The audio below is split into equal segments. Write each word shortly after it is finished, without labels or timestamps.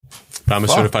But I'm a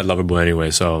certified lover boy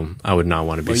anyway, so I would not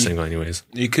want to be single anyways.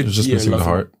 You could You're just missing the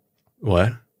heart.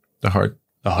 What? The heart.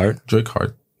 The heart? Drake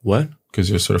heart. What? Because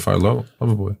you're a certified lover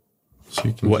boy. So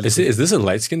you can What is it? Is this a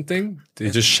light skin thing? Did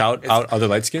you just shout out other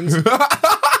light skins?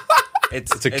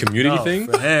 It's a community thing?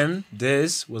 For him,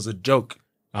 this was a joke.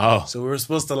 Oh. So we were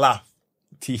supposed to laugh.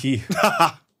 Tee.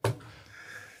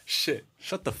 Shit.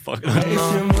 Shut the fuck up.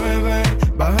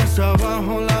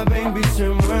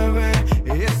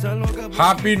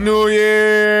 Happy New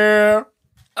Year!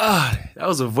 That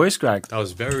was a voice crack. That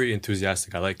was very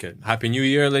enthusiastic. I like it. Happy New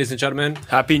Year, ladies and gentlemen.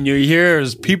 Happy New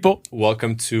Year's, people.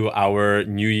 Welcome to our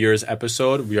New Year's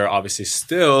episode. We are obviously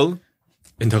still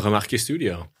in the Remarque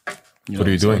studio. What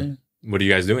are you doing? What are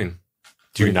you guys doing?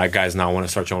 Do you guys not want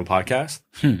to start your own podcast?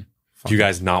 Do you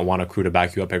guys not want a crew to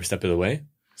back you up every step of the way?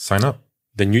 Sign up.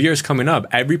 The New Year's coming up.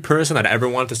 Every person that ever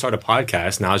wanted to start a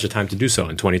podcast, now's your time to do so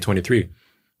in 2023.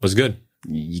 What's good?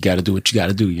 You got to do what you got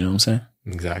to do. You know what I'm saying?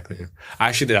 Exactly.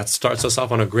 Actually, that starts us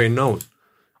off on a great note.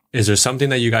 Is there something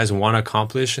that you guys want to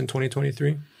accomplish in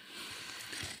 2023?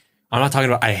 I'm not talking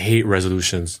about, I hate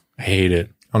resolutions. I hate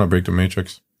it. I want to break the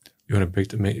matrix. You want to break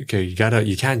the matrix? Okay,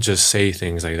 you can't just say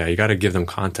things like that. You got to give them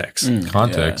context.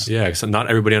 Context. Yeah, so not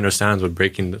everybody understands what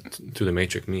breaking through the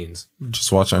matrix means.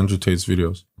 Just watch Andrew Tate's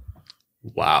videos.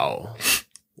 Wow.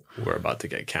 We're about to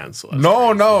get canceled.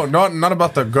 No, not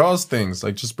about the girls things.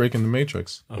 Like just breaking the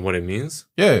matrix. On what it means?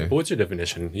 Yeah. But what's your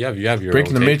definition? You have your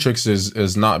Breaking own the take. matrix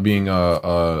is not being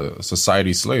a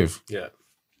society slave. Yeah.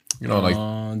 You know,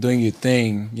 like doing your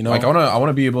thing, you know. like I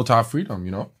wanna be able to have freedom,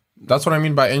 you know? That's what I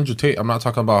mean by Andrew Tate. I'm not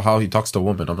talking about how he talks to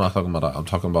women. I'm not talking about that. I'm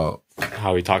talking about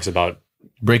How he talks about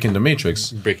breaking the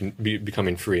matrix.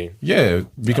 becoming free. Yeah,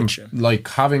 like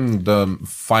having the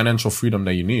financial freedom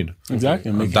that you need.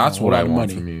 Exactly. Making That's a what I lot of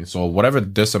want money. for me. So whatever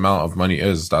this amount of money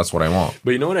is, that's what I want.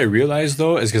 But you know what I realized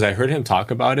though is because I heard him talk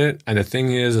about it, and the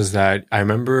thing is that I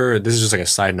remember, this is just like a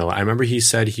side note. I remember he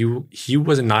said he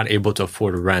was not able to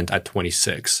afford rent at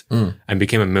 26 and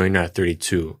became a millionaire at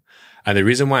 32. And the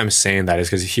reason why I'm saying that is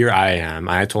because here I am.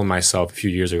 I told myself a few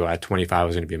years ago at 25 I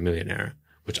was going to be a millionaire,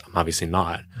 which I'm obviously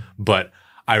not. But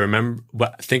I remember,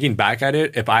 but thinking back at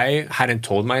it, if I hadn't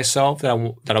told myself that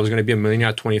I was going to be a millionaire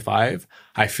at 25,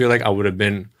 I feel like I would have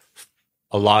been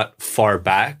a lot far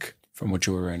back From what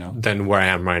you were right now. than where I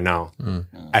am right now.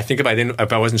 I think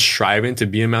if I wasn't striving to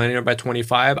be a millionaire by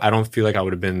 25, I don't feel like I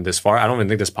would have been this far. I don't even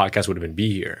think this podcast would have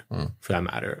been here for that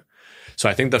matter. So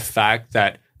I think the fact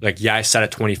that I set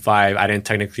at 25, I didn't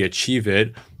technically achieve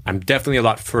it. I'm definitely a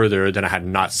lot further than I had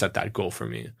not set that goal for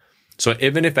me. So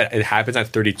even if it happens at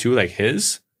 32 like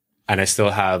his, and I still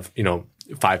have,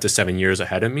 5 to 7 years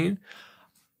ahead of me,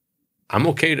 I'm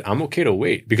okay to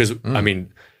wait because I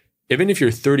mean, even if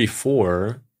you're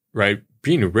 34, right,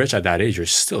 being rich at that age, you're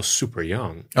still super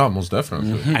young. Oh, most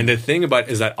definitely. And the thing about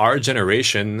is that our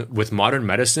generation with modern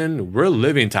medicine, we're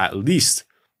living to at least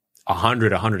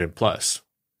 100 and plus.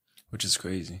 Which is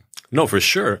crazy. No, for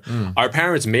sure. Our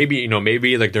parents maybe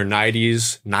like their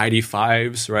 90s,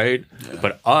 95s, right? Yeah.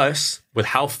 But us, with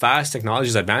how fast technology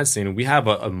is advancing, we have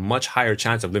a much higher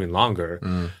chance of living longer.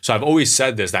 So I've always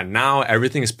said this, that now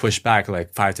everything is pushed back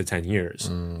like 5 to 10 years.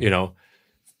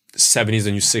 70s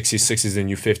and you 60s, 60s and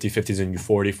you 50, 50s and you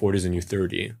 40, 40s and you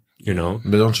 30,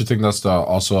 But don't you think that's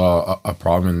also a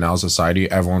problem in now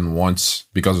society? Everyone wants,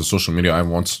 because of social media,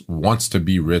 everyone wants to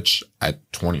be rich at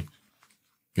 20.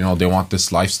 They want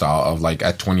this lifestyle of like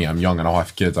at 20, I'm young, I don't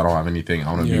have kids, I don't have anything,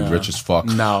 I want to be rich as fuck.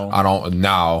 I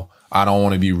don't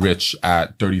want to be rich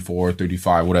at 34,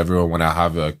 35, whatever, when I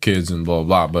have kids and blah,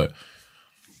 blah, blah. But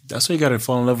that's why you got to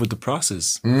fall in love with the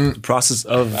process. The process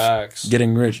of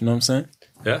getting rich, you know what I'm saying?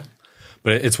 Yeah.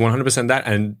 But it's 100%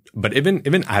 that. But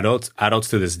even adults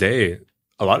to this day,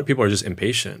 a lot of people are just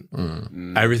impatient.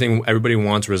 Everybody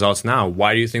wants results now.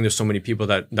 Why do you think there's so many people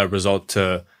that result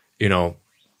to,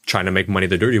 trying to make money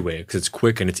the dirty way? Because it's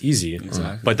quick and it's easy.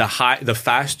 Exactly. But the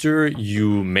faster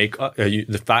you make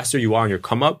the faster you are on your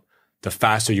come up, the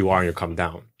faster you are on your come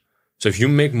down. So if you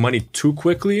make money too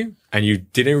quickly and you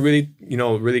didn't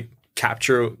really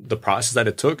capture the process that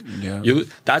it took,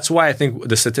 that's why I think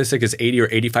the statistic is 80 or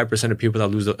 85% of people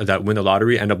that win the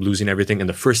lottery end up losing everything in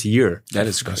the first year.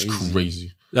 That's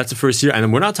crazy. That's the first year.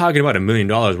 And we're not talking about $1 million.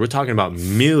 We're talking about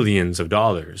millions of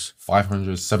dollars.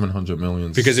 500, 700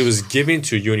 millions. Because it was given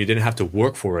to you and you didn't have to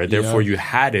work for it. Therefore, you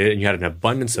had it and you had an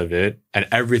abundance of it. And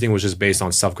everything was just based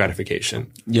on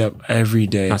self-gratification. Yep, every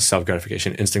day. Not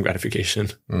self-gratification, instant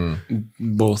gratification.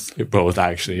 Both,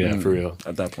 actually. For real.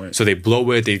 At that point. So they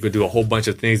blow it. They go do a whole bunch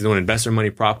of things. They don't invest their money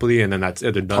properly. And then that's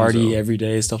it. They're done. Party every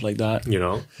day, stuff like that.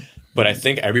 But I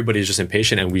think everybody is just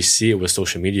impatient, and we see it with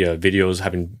social media videos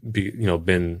having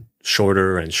been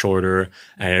shorter and shorter,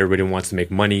 and everybody wants to make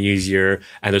money easier.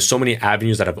 And there's so many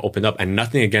avenues that have opened up, and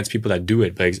nothing against people that do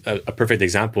it. But a perfect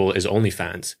example is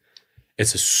OnlyFans.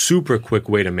 It's a super quick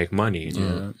way to make money.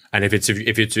 Yeah. And if it's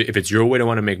your way to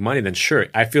want to make money, then sure.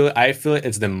 I feel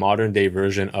it's the modern day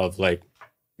version of like,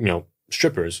 you know,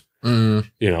 strippers. You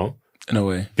know, in a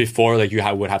way. Before, like, you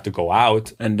would have to go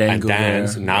out and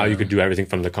dance. There. Now you could do everything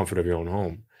from the comfort of your own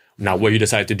home. Now, what you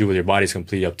decide to do with your body is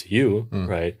completely up to you,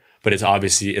 right? But it's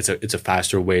obviously it's a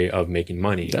faster way of making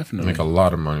money. Definitely, make a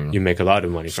lot of money. You make a lot of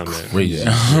money from it. Crazy.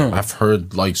 I've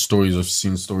heard like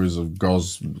seen stories of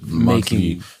girls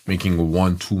making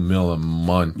 1-2 mil a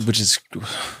month, which is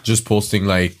just posting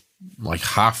like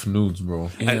half nudes,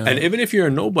 bro. Yeah. And even if you're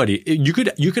a nobody, you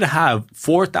could have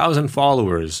 4,000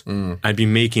 followers and be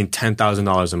making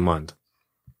 $10,000 a month.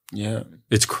 Yeah,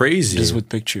 it's crazy. Just with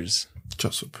pictures.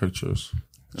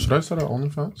 Should I start an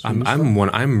OnlyFans?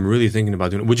 I'm really thinking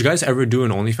about doing it. Would you guys ever do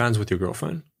an OnlyFans with your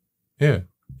girlfriend? Yeah.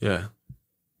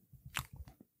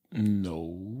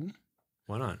 No.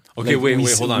 Why not? Okay, like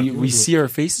wait, hold on. We see our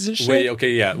faces and shit? Wait,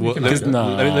 okay, yeah. Well, let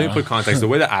me put context. The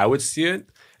way that I would see it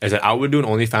is that I would do an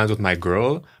OnlyFans with my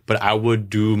girl, but I would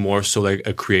do more so like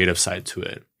a creative side to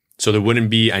it. So there wouldn't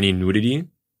be any nudity,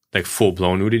 like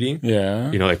full-blown nudity.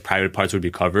 Yeah. You know, like private parts would be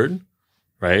covered.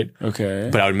 Right? Okay.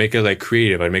 But I would make it like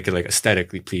creative. I'd make it like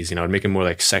aesthetically pleasing. I would make it more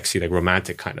like sexy, like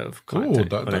romantic kind of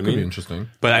content. That could be interesting.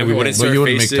 But we wouldn't see our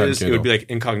faces. It would be like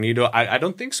incognito. I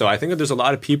don't think so. I think that there's a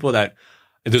lot of people that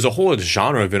there's a whole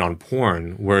genre of it on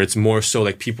porn where it's more so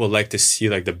like people like to see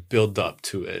like the build up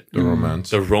to it. The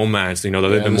romance. You know,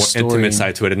 the more intimate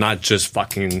side to it and not just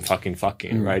fucking,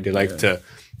 right? They like to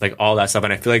like all that stuff.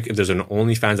 And I feel like if there's an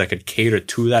OnlyFans that could cater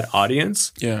to that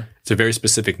audience, it's a very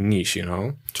specific niche, you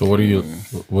know? So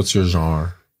what's your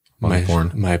genre? My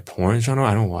porn genre?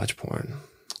 I don't watch porn.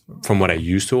 From what I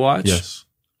used to watch? Yes.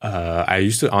 I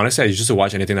used to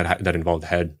watch anything that involved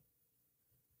head.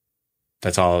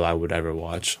 That's all I would ever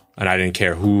watch. And I didn't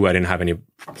care who. I didn't have any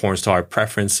porn star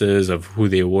preferences of who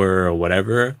they were or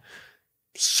whatever.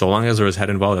 So long as there was head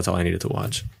involved, that's all I needed to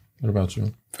watch. What about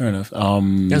you? Fair enough.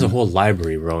 He has a whole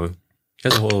library, bro. He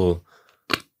has a whole.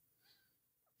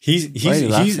 He's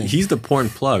the porn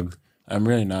plug. I'm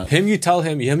really not. You tell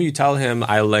him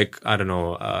I like, I don't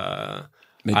know, I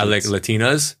like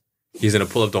Latinas. He's gonna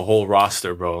pull up the whole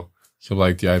roster, bro. So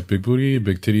like, yeah, big booty,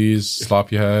 big titties,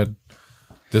 sloppy head.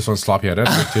 This one's sloppy head and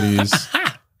big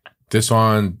titties. This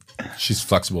one, she's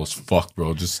flexible as fuck,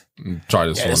 bro. Just try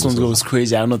this one. This one goes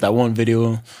crazy. I don't know that one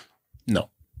video. No.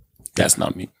 That's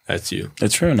not me. That's you.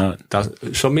 That's true or not?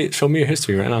 Show me your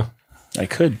history right now. I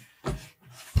could.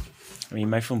 I mean,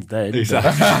 my phone's dead.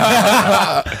 Exactly.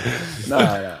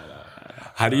 No.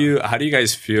 How do you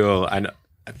guys feel? And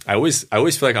I always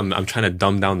feel like I'm trying to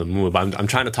dumb down the mood, but I'm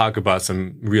trying to talk about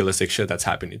some realistic shit that's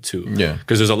happening too. Yeah.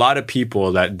 Because there's a lot of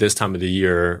people that this time of the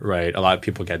year, right? A lot of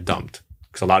people get dumped.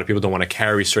 Because a lot of people don't want to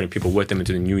carry certain people with them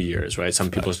into the New Year's, right? Some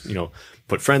people, you know,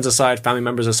 put friends aside, family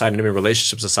members aside, and even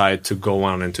relationships aside to go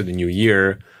on into the new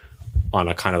year on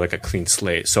a kind of like a clean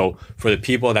slate. So for the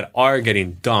people that are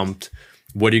getting dumped,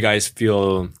 what do you guys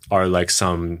feel are like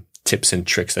some tips and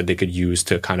tricks that they could use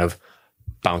to kind of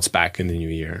bounce back in the new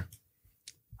year?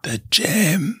 The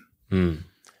gym.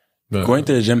 Going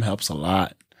to the gym helps a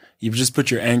lot. You just put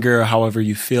your anger, however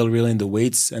you feel, really in the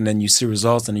weights, and then you see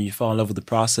results, and then you fall in love with the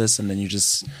process, and then you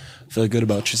just feel good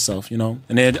about yourself, you know?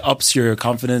 And it ups your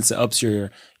confidence, it ups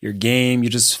your game. You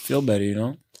just feel better, you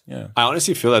know? Yeah. I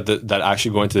honestly feel that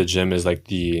actually going to the gym is like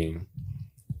the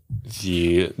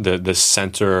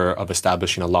center of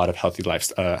establishing a lot of healthy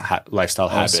lifestyle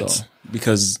habits.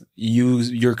 Because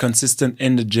you're consistent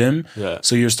in the gym,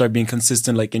 so you start being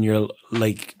consistent like in your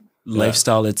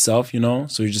lifestyle itself, you know?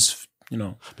 So you just, you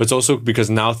know. But it's also because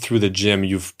now through the gym,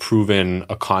 you've proven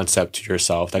a concept to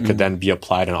yourself that could then be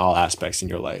applied in all aspects in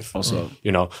your life. Also,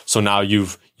 you know, so now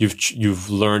you've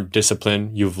learned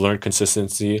discipline, you've learned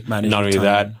consistency. Not only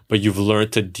that, but you've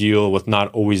learned to deal with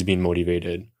not always being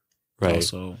motivated, right?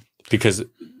 Also, because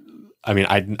I mean,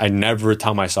 I never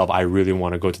tell myself I really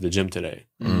want to go to the gym today,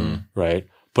 right?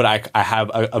 But I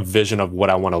have a vision of what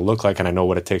I want to look like, and I know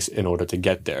what it takes in order to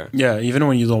get there. Yeah, even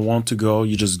when you don't want to go,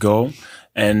 you just go,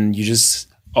 and you just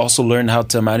also learn how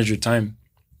to manage your time,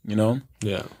 you know?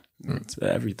 Yeah. It's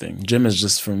everything. Gym is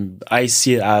just I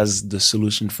see it as the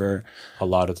solution for a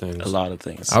lot of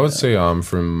things. I would say,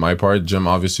 from my part, gym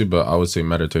obviously, but I would say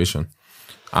meditation.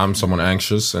 I'm someone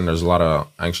anxious, and there's a lot of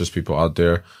anxious people out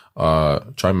there.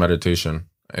 Try meditation.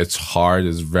 It's hard.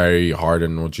 It's very harder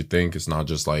than what you think. It's not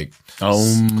just like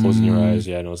closing your eyes.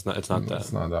 Yeah, no, it's not that.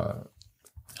 It's not that.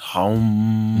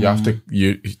 You have to.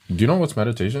 Do you know what's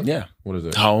meditation? Yeah. What is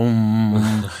it?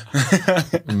 Hum.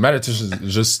 Meditation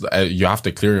is just you have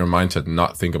to clear your mind to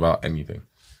not think about anything.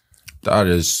 That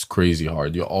is crazy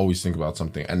hard. You always think about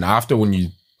something, and after when you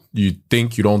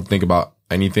think you don't think about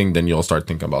anything, then you'll start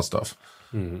thinking about stuff,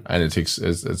 and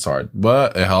it's hard,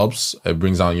 but it helps. It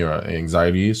brings down your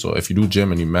anxiety. So if you do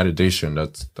gym and you meditation,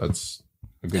 that's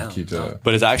a good key to.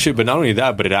 But not only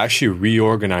that, but it actually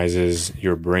reorganizes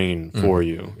your brain for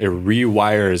you. It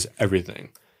rewires everything.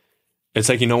 It's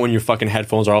like, when your fucking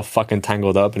headphones are all fucking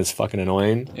tangled up and it's fucking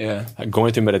annoying. Yeah.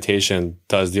 Going through meditation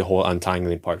does the whole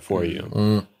untangling part for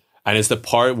you. And it's the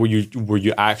part where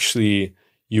you actually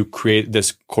create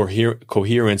this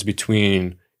coherence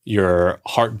between your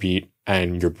heartbeat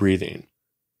and your breathing,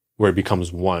 where it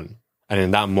becomes one. And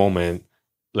in that moment,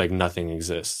 like nothing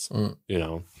exists, And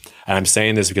I'm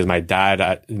saying this because my dad,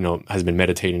 has been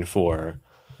meditating for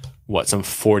some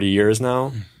 40 years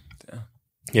now.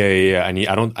 Yeah. And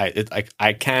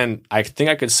I think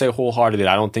I could say wholeheartedly,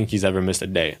 I don't think he's ever missed a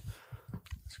day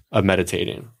of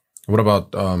meditating. What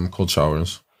about cold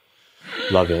showers?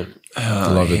 Love it.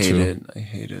 Love it too. I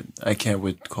hate it. I can't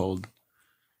with cold.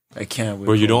 I can't with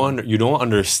Bro, you cold. don't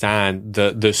understand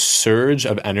the surge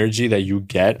of energy that you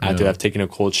get after I've taken a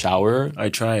cold shower. I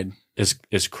tried.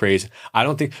 Is crazy. I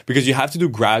don't think, because you have to do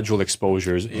gradual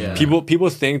exposures. Yeah. People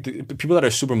think people that are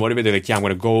super motivated, they're like, I'm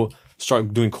gonna go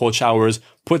start doing cold showers,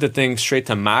 put the thing straight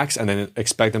to max, and then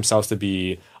expect themselves to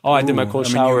be, I did my cold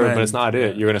shower, but it's not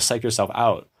it. You're gonna psych yourself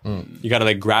out. You gotta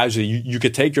like gradually. You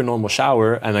could take your normal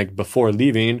shower and like before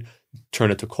leaving, turn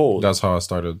it to cold. That's how I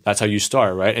started. That's how you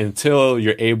start, right? Until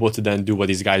you're able to then do what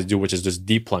these guys do, which is just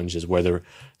deep plunges, where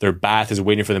their bath is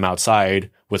waiting for them outside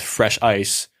with fresh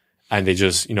ice. And they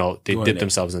just, they dip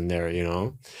themselves in there,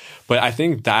 But I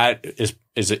think that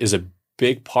is a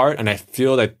big part. And I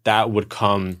feel like that would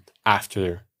come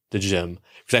after the gym.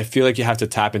 Because I feel like you have to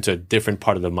tap into a different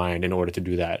part of the mind in order to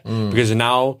do that. Because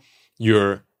now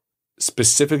you're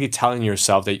specifically telling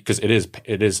yourself that, because it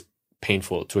is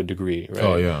painful to a degree, right?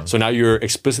 Oh, yeah. So now you're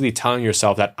explicitly telling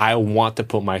yourself that I want to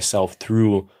put myself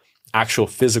through actual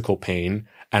physical pain,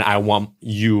 and I want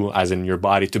you, as in your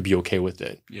body, to be okay with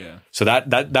it. Yeah. So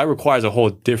that requires a whole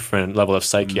different level of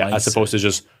psyche as opposed to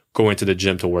just going to the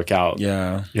gym to work out.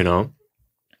 Yeah.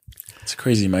 It's a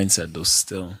crazy mindset though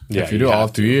still. Yeah, if you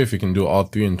can do all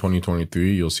three in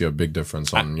 2023, you'll see a big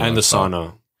difference on and the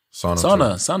sauna.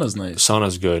 Sauna's nice.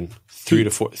 Sauna's good. 3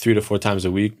 to 4 times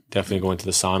a week. Definitely going to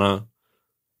the sauna.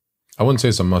 I wouldn't say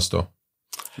it's a must though.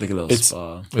 Like a little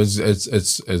spa.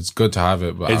 It's good to have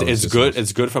it, but it's good.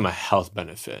 It's good from a health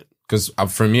benefit. Because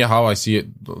for me, how I see it,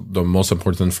 the most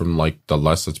important from like the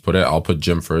less, let's put it, I'll put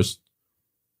gym first.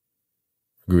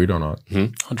 Agreed or not?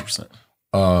 100%.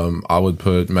 I would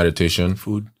put meditation,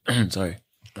 Food. Sorry.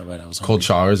 All right, I was cold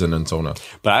showers, and then sauna.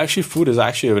 But actually, food is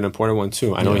actually an important one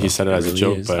too. I know he said it as a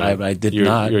joke, is. but I did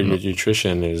not. Your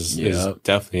nutrition is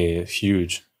definitely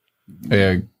huge.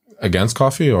 Against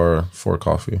coffee or for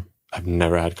coffee? I've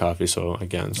never had coffee, so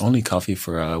against. Only coffee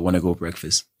for when I go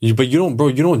breakfast. But you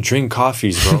don't drink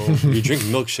coffees, bro. You drink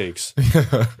milkshakes.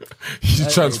 You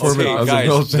transform it as a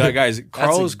milkshake. Guys,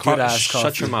 Carl's shut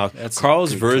shut your mouth.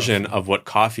 Carl's version of what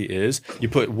coffee is, you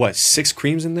put 6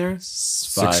 creams in there?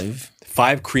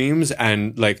 5 creams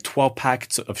and like 12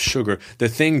 packets of sugar. The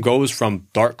thing goes from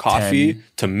dark coffee 10.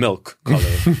 to milk color.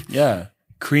 Yeah.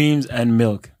 Creams and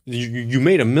milk. You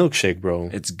made a milkshake, bro.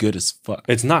 It's good as fuck.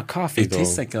 It's not coffee, It though.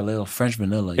 tastes like a little French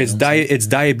vanilla. It's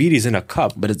diabetes in a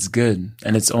cup. But it's good.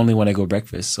 And it's only when I go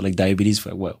breakfast. So like diabetes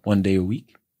for 1 day a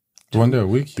week? 1 day a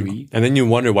week? 3? And then you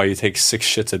wonder why you take 6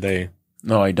 shits a day.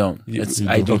 No, I don't.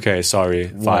 I do. Okay, sorry.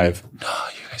 5. No,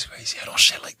 you guys are crazy. I don't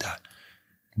shit like that.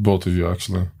 Both of you,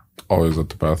 actually. Always at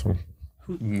the bathroom.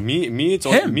 Me,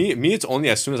 it's only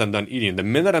as soon as I'm done eating. The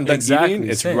minute I'm done eating,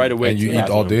 it's same. right away. And to you the eat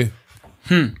all bathroom. day?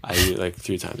 I eat like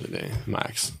 3 times a day,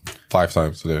 max. 5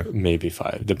 times a day. Maybe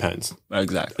 5. Depends.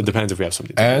 Exactly. It depends if we have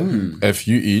something to And if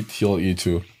you eat, he'll eat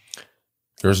too.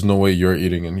 There's no way you're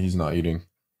eating and he's not eating.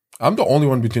 I'm the only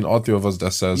one between all 3 of us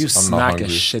that says You I'm not snack hungry. a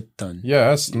shit ton. Yeah,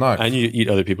 that's not. And you eat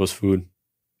other people's food.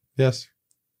 Yes.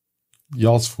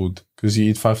 Y'all's food. Because you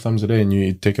eat 5 times a day and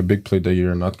you take a big plate that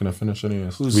you're not going to finish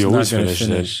anyways. Who's We not always gonna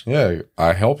finish it. Yeah,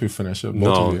 I help you finish it. Both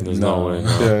No, of you. there's no way.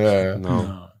 No. Yeah.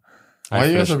 No. Why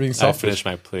you guys are being I selfish? finished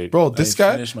my plate. Bro, this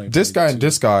guy finished my and plate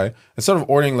this guy, instead of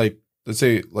ordering like, let's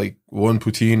say like 1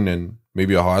 poutine and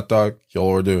maybe a hot dog, he'll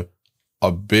order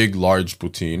a big, large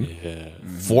poutine, Yeah.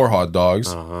 4 hot dogs,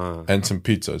 Uh-huh. and some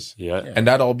pizzas. Yeah. And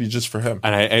that'll be just for him.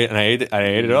 And I ate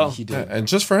it all. He Yeah, did. and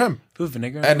just for him. Put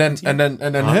vinegar in And your then poutine?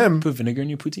 and then him. Put vinegar in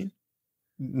your poutine?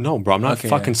 No, bro, I'm not Okay,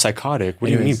 fucking yeah. psychotic. What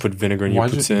do you mean Anyways. put vinegar and you Why'd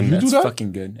puts you in? do That's that?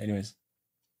 fucking good. Anyways,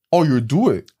 Oh, you do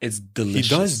it. it's He delicious.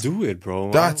 does do it, bro.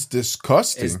 That's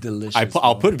disgusting. It's delicious.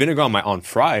 I'll bro. put vinegar on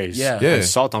fries. Yeah. Yeah. And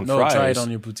salt on No, fries. try it on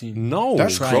your poutine. No,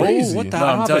 That's bro. crazy. What the No,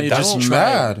 hell? I'm telling you, That's just try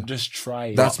mad. it. Just try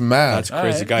it. That's mad. That's crazy,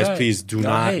 Alright, guys. alright. Please do No,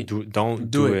 not hey, don't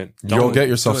do do it. it. You'll Don't get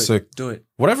yourself do it. sick. Do it.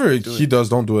 Whatever Do he it. does,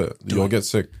 don't do it. Do You'll it. get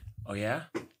sick. Oh yeah?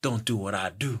 Don't do what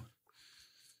I do.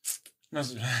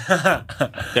 Yeah,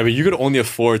 but you could only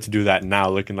afford to do that now,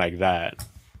 looking like that.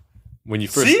 When you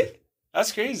first See?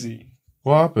 That's crazy.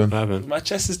 What happened? What happened? My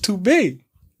chest is too big.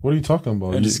 What are you talking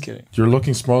about? I'm just kidding. You're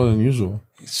looking smaller than usual.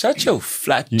 Shut your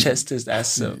flat chested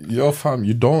ass up. Yo, fam,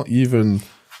 you don't even.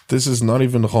 This is not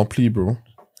even rempli, bro.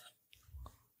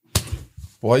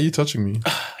 Why are you touching me?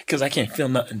 Because I can't feel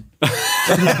nothing.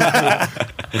 I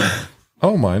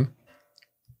don't mind.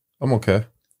 I'm okay.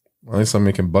 At least I'm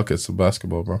making buckets of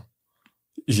basketball, bro.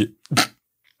 Yeah.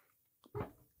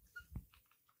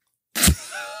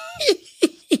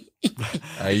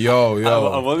 Hey, yo.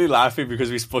 I'm only laughing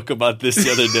because we spoke about this the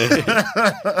other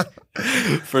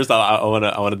day. First, I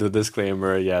want to do a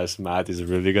disclaimer. Yes, Matt is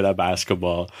really good at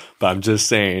basketball, but I'm just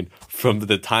saying, from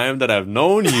the time that I've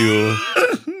known you,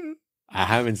 I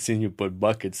haven't seen you put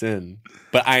buckets in.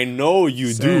 But I know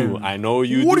you do. I know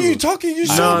you. What do. are you talking? You I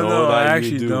said know I that you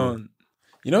actually do. don't.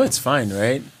 You know, it's fine,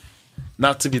 right?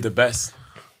 Not to be the best.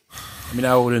 I mean,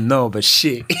 I wouldn't know, but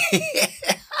shit.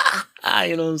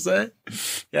 You know what I'm saying?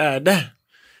 Yeah, damn.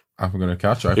 I'm gonna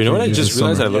catch you. You know what I just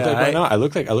realized that I look Yeah, like right I- now? I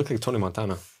look like Tony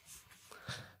Montana.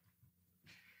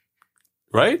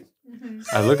 Right?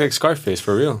 I look like Scarface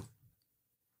for real.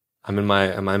 I'm in my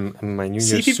New Year's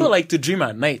See, people suit. like to dream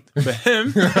at night, but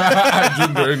him, I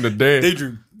dream during the day.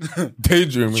 daydream.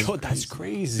 Daydreaming. Yo, that's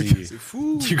crazy.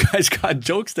 You guys got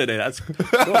jokes today. That's Yo,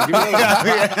 give me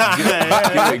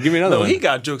another one. Give me another No, one. he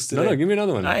got jokes today. No, give me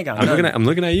another one. I ain't got I'm looking none. I'm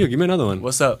looking at you. Give me another one.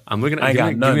 What's up? I'm looking at I ain't got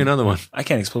give none. me another one. I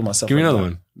can't expose myself. Give me like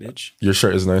another that, one. bitch. Your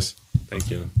shirt is nice. Thank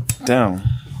you. Damn.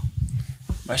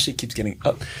 My shit keeps getting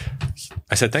up.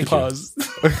 I said thank Pause.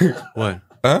 you. What?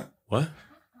 Huh? What?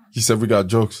 You said we got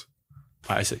jokes.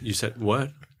 I said you said what?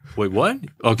 Wait, what?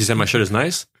 Oh, you said my shirt is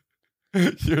nice?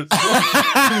 You're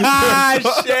Ah,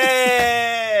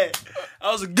 shit.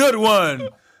 That was a good one.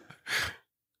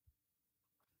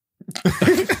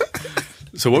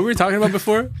 So what were we talking about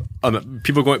before?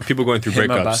 People going through Hit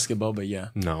my breakups. basketball, but yeah.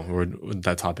 No,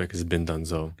 that topic has been done.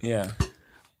 So Yeah.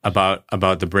 about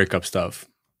the breakup stuff.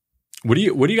 What do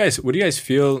you guys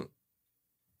feel?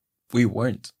 We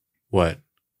weren't. What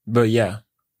But yeah.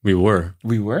 we were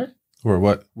Or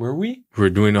what? Were we? we were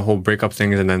doing the whole breakup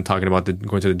things and then talking about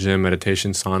going to the gym,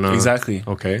 meditation, sauna. Exactly.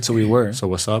 Okay. So we were. So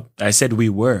what's up? I said we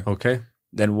were. Okay.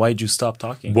 Then why'd you stop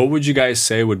talking? What would you guys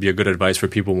say would be a good advice for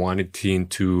people wanting to?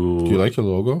 Do you like your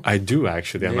logo? I do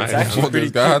actually. I'm It's not- actually Well, pretty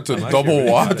this guy had to cool. double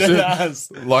watch it. Yes.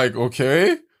 Like,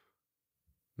 okay.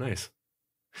 Nice.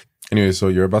 Anyway, so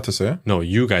you're about to say? No,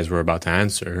 you guys were about to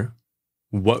answer.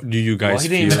 What do you Well, guys he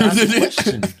didn't feel? even ask the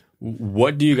question.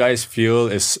 What do you guys feel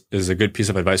is a good piece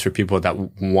of advice for people that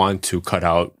want to cut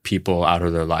out people out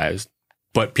of their lives,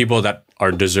 but people that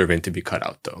are deserving to be cut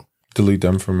out though? Delete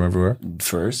them from everywhere.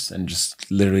 First, and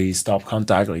just literally stop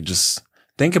contact. Like, just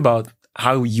think about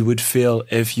how you would feel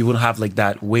if you wouldn't have like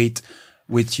that weight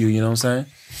with you. You know what I'm saying?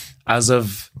 As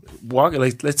of walk,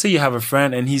 like, let's say you have a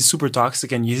friend and he's super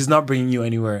toxic and he's not bringing you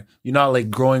anywhere. You're not like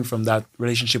growing from that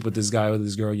relationship with this guy or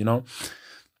this girl. You know,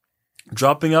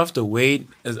 dropping off the weight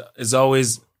is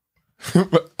always.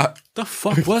 The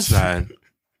fuck was that?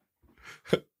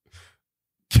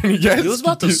 Can you guys? He was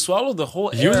about to swallow the whole.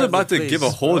 He was air of about the to give a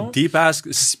place, whole bro. deep ass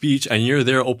speech, and you're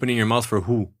there opening your mouth for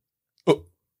who?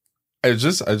 It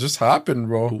just happened,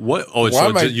 bro. What? Oh, Why so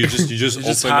am I- you just It just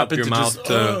open up happened your to mouth just,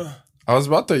 to. I was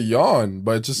about to yawn,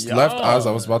 but it just left as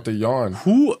I was about to yawn.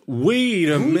 Who? Wait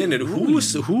a minute.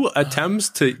 Who attempts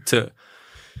to?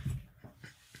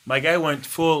 My guy went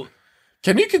full.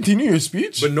 Can you continue your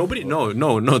speech? But nobody.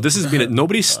 No. This has been.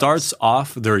 Nobody starts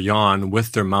off their yawn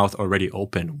with their mouth already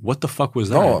open. What the fuck was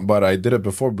that? No, but I did it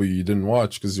before, but you didn't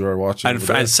watch because you were watching. over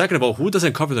there. And second of all, who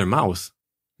doesn't cover their mouth?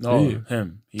 No, Yeah.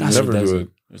 him. He That's- never Never does do it. it.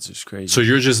 It's just crazy. So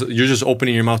you're just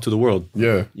opening your mouth to the world.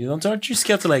 Yeah. Aren't you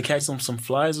scared to like catch some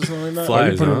flies or something like that? Flies.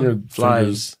 Why you put huh? in your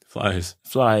fingers? Flies.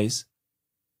 Flies.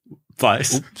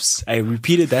 Oops. I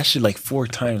repeated that shit like 4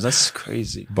 times. That's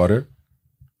crazy. Butter?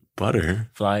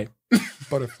 Butter. Fly.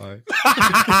 Butterfly.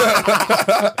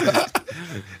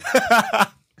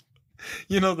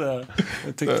 You know the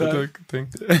TikTok thing.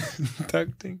 TikTok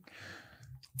thing?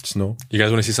 Snow. You guys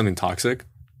want to see something toxic?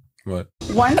 What?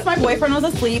 Once my boyfriend was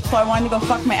asleep, so I wanted to go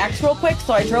fuck my ex real quick.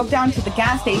 So I drove down to the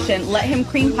gas station, let him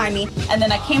cream pie me, and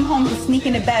then I came home to sneak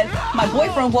into bed. My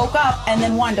boyfriend woke up and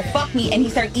then wanted to fuck me, and he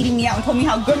started eating me out and told me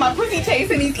how good my pussy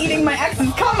tastes, and he's eating my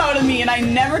ex's cum out of me, and I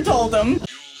never told him.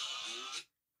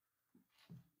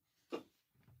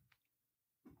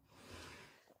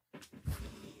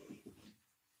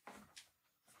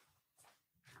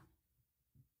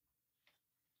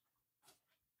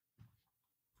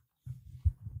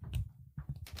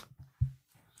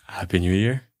 Happy New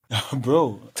Year.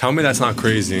 Bro. Tell me that's not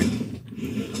crazy.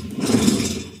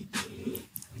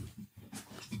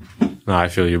 No, I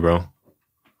feel you, bro.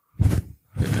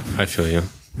 I feel you.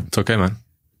 It's okay, man.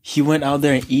 He went out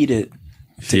there and eat it.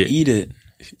 Eat it.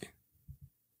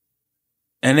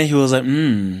 And then he was like,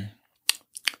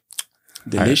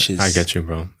 delicious. I get you,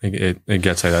 bro. It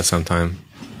gets like that sometime.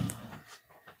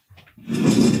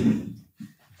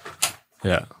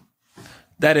 Yeah.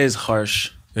 That is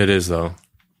harsh. It is, though.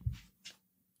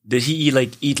 Did he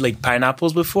eat like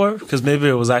pineapples before? Because maybe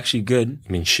it was actually good.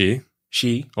 You mean she?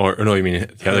 She? Or no, you mean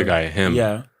the other guy, him?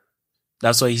 Yeah.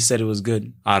 That's why he said it was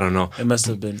good. I don't know. It must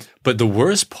have been. But the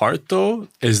worst part, though,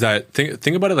 is that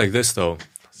think about it like this, though.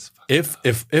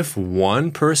 If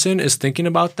one person is thinking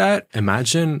about that,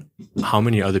 imagine how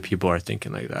many other people are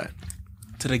thinking like that.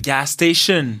 To the gas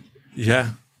station.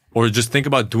 Yeah. Or just think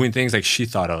about doing things like she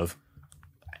thought of.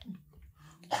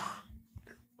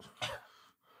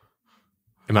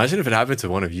 Imagine if it happened to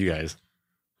one of you guys.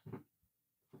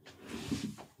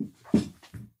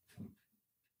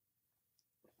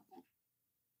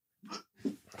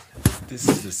 This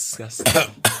is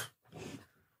disgusting.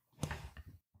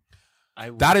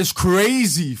 That is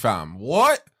crazy, fam.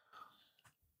 What?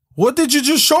 What did you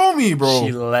just show me, bro?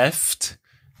 She left.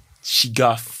 She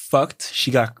got fucked. She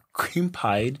got cream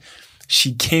pied.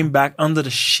 She came back under the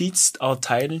sheets all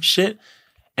tired and shit.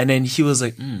 And then he was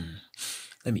like,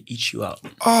 let me eat you out.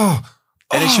 And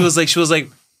then she was like,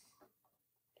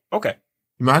 okay.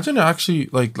 Imagine it actually,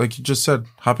 like you just said,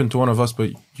 happened to one of us,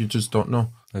 but you just don't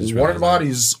know. One of the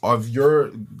bodies of your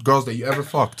girls that you ever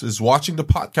fucked is watching the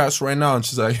podcast right now, and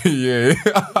she's like, yeah.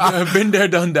 I've been there,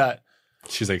 done that.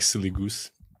 She's like, silly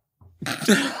goose.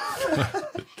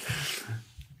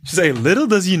 She's like, little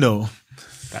does he know.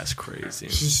 That's crazy.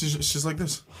 She's like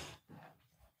this.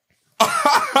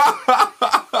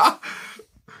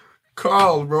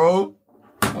 Carl, bro.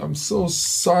 I'm so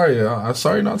sorry. I'm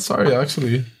sorry, not sorry,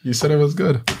 actually. You said it was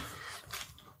good.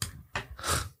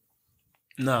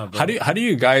 Nah, bro. How do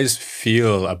you guys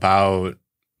feel about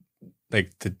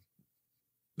like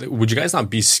would you guys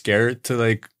not be scared to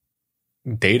like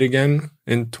date again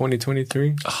in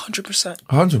 2023? 100%.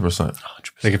 100%.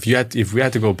 Like if we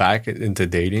had to go back into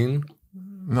dating,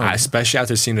 No, especially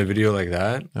after seeing a video like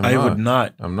that. I would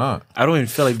not. I'm not. I don't even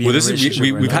feel like being in a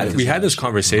relationship. We had this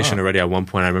conversation already at one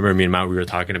point. I remember me and Matt, we were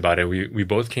talking about it. We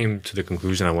both came to the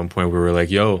conclusion at one point where we were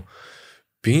like, yo,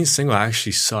 being single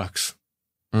actually sucks.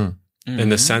 In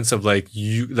the sense of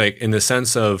in the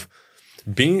sense of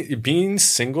being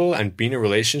single and being in a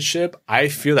relationship, I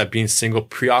feel that being single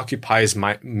preoccupies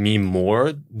me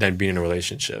more than being in a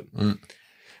relationship.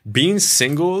 Being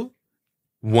single,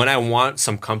 when I want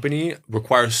some company,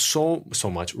 requires so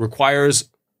much, requires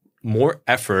more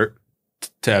effort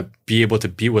to be able to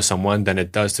be with someone than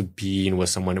it does to being with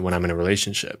someone when I'm in a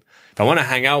relationship. If I want to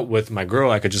hang out with my girl,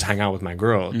 I could just hang out with my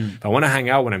girl. If I want to hang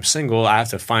out when I'm single, I have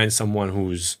to find someone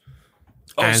who's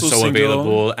Also so single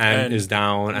available and is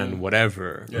down and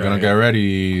whatever. You're gonna get ready.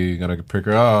 You're gonna pick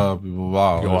her up. Blah,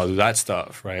 blah, Yo, blah. all that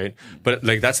stuff, right? But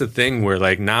like that's the thing where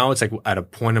like now it's like at a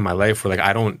point in my life where like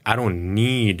I don't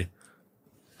need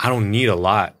a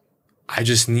lot. I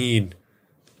just need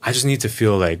to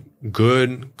feel like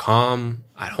good, calm,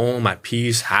 at home, at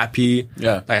peace, happy.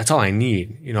 Yeah. Like that's all I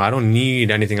need. You know, I don't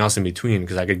need anything else in between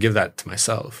because I could give that to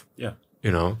myself. Yeah.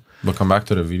 You know? But come back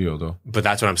to the video, though. But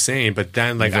that's what I'm saying. But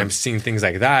then like I'm seeing things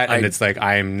like that and it's like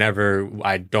I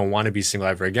don't want to be single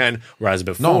ever again. Whereas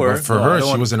before. No, but for her,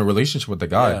 she was in a relationship with the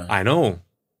guy. Yeah. I know.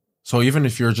 So even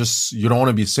if you don't want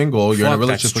to be single, you're in a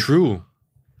relationship That's with true.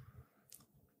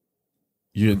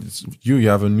 You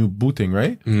have a new booting,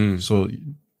 right? So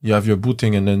you have your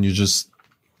booting and then you just,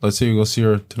 let's say you go see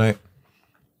her tonight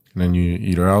and then you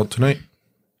eat her out tonight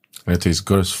and it tastes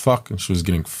good as fuck and she was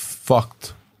getting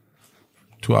fucked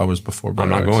 2 hours before. I'm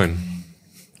not going.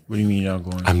 What do you mean you're not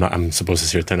going? I'm supposed to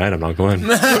see her tonight. I'm not going.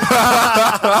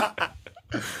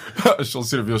 She'll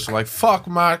see the video. She'll like, fuck,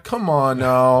 Matt, come on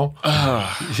now.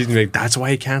 She's gonna be like, that's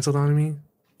why he canceled on me?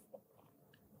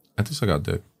 I think I got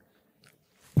dick.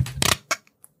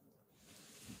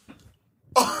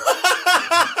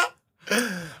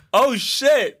 Oh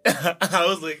shit! I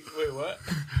was like, wait, what?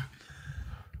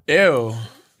 Ew.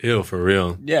 Ew, for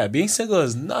real. Yeah, being single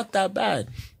is not that bad.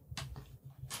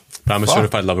 But I'm a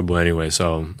certified lover boy anyway,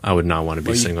 so I would not want to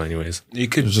be single anyways. You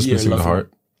could You're just be a missing the lover.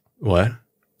 heart. What?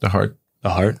 The heart. The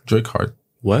heart? Drake heart.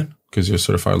 What? Because you're a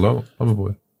certified lover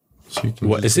boy. So you can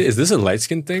What is it? Is this a light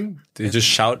skin thing? Did you just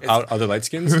shout out other light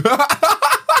skins?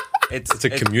 It's a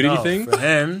community thing? For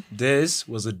him, this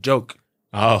was a joke.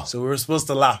 Oh. So we were supposed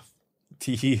to laugh.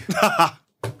 Tee.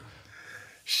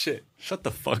 Shit. Shut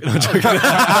the fuck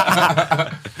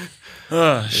up.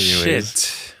 Oh,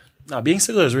 shit. Nah, being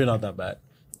single is really not that bad.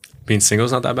 Being single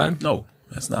is not that bad? No,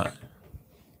 that's not.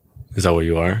 Is that what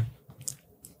you are?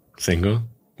 Single?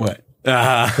 What?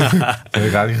 That's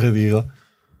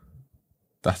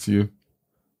you.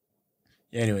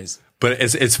 Yeah, anyways. But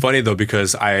it's funny though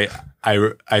because I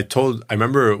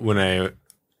remember when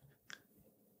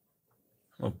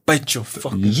I'll bite your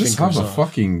fucking You just have fingers a off.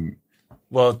 fucking.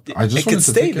 Well, I just it could wanted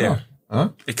to stay take it there. off. Huh?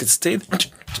 It could stay there.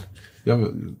 Yeah,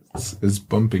 but it's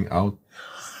bumping out.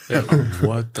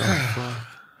 what the fuck?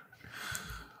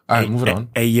 All right, moving on.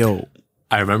 Hey, yo.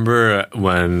 I remember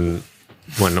when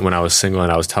I was single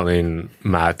and I was telling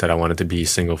Matt that I wanted to be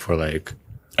single for like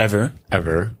Ever.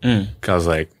 ever. Cause I was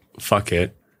like, fuck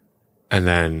it. And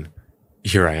then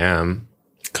here I am.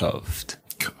 Cuffed.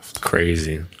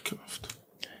 Crazy.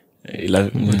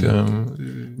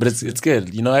 But it's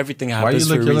good. You know, everything Why you happens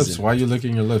for lick a your reason. lips? Why you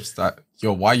licking your lips?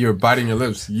 Why you're biting your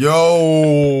lips?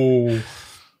 Yo,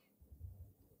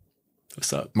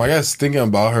 What's up? my guy's thinking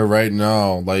about her right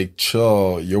now. Like,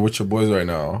 chill. You're with your boys right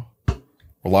now.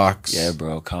 Relax. Yeah,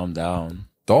 bro, calm down.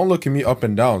 Don't look at me up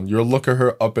and down. You're looking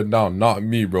her up and down, not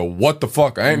me, bro. What the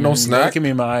fuck? I ain't no snack. Look at me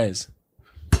in my eyes.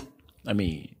 I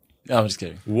mean, no, I'm just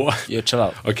kidding. What? Yeah, chill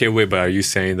out. Okay, wait, but are you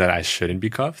saying that I shouldn't be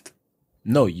cuffed?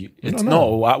 No,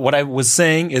 No. what I was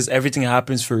saying is everything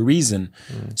happens for a reason.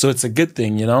 So it's a good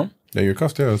thing, you know? Yeah, you're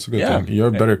cuffed. Yeah, that's a good Yeah. thing.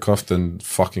 You're better cuffed than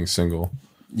fucking single.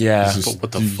 Yeah. It's But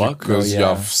what the fuck? Because Oh, you yeah.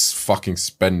 have fucking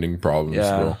spending problems,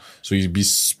 Yeah. bro. So you be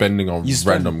spending on You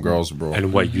spend- random girls, bro.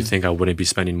 And what, you think I wouldn't be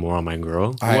spending more on my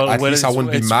girl? Well, At when least I it's-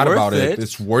 wouldn't be it's mad worth about it. it.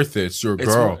 It's worth it. It's your It's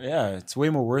girl. it's way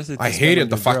more worth it. to I spend hated on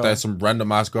the your fact girl. that some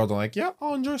random ass girls are like, yeah,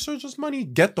 I'll enjoy Sergio's money.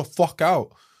 Get the fuck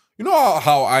out. You know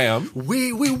how I am.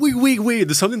 Wait.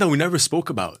 There's something that we never spoke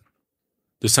about.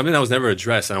 There's something that was never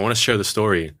addressed, and I want to share the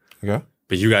story. Okay.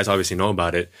 But you guys obviously know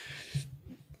about it.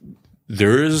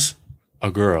 There's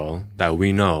a girl that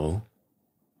we know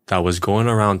that was going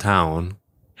around town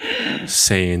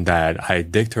saying that I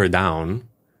dicked her down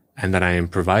and that I am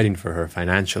providing for her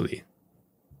financially.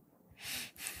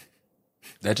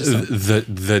 That just The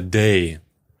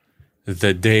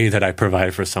day that I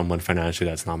provide for someone financially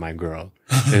that's not my girl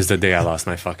is the day I lost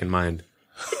my fucking mind.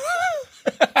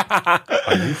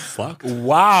 Are you fucked?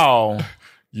 wow.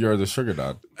 You're the sugar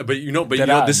dad. But you know,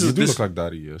 this You is do this. look like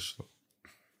daddy-ish.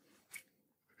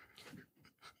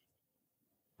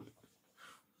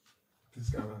 This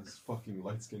guy has fucking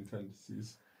light-skin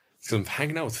tendencies. Because I'm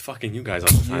hanging out with fucking you guys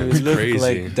all the time. You It's look crazy.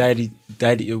 like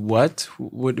daddy. What?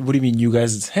 What do you mean, you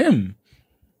guys? It's him.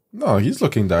 No, he's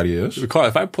looking daddy-ish. Carl,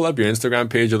 if I pull up your Instagram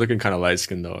page, you're looking kind of light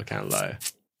skinned though. I can't lie.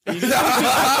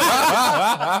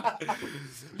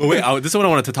 But wait, this is what I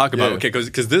wanted to talk about. Yeah. Okay,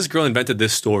 because this girl invented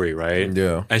this story, right?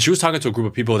 Yeah. And she was talking to a group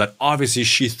of people that obviously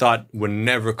she thought would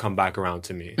never come back around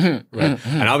to me. Right?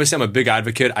 And obviously I'm a big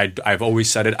advocate. I've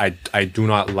always said it. I do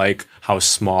not like how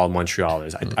small Montreal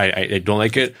is. I don't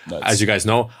like it. As you guys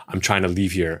know, I'm trying to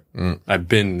leave here. I've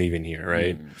been leaving here,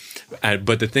 right?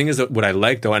 But the thing is that what I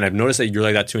like though, and I've noticed that you're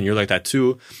like that too, and you're like that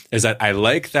too, is that I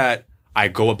like that I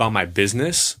go about my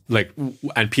business, like,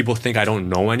 and people think I don't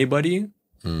know anybody.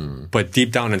 But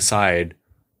deep down inside,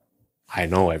 I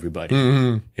know everybody.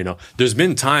 You know, there's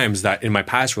been times that in my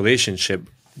past relationship,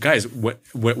 guys,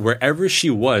 wherever she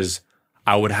was,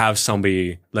 I would have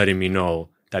somebody letting me know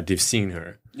that they've seen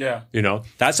her. Yeah. You know,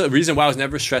 that's a reason why I was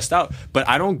never stressed out. But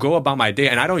I don't go about my day,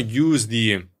 and I don't use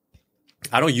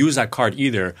that card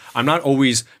either. I'm not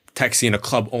always texting a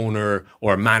club owner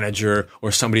or a manager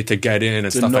or somebody to get in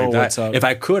and stuff know like what's that. up. If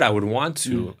I could, I would want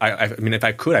to. I mean, if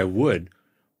I could, I would.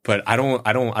 But I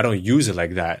don't use it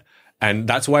like that. And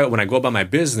that's why when I go about my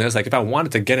business, like if I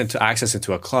wanted to get into access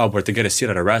into a club or to get a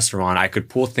seat at a restaurant, I could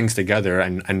pull things together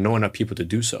and know enough people to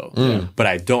do so. But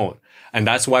I don't. And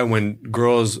that's why when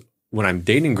I'm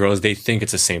dating girls, they think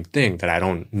it's the same thing, that I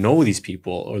don't know these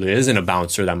people, or there isn't a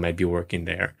bouncer that might be working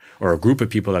there, or a group of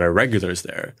people that are regulars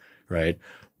there, right?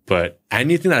 But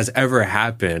anything that has ever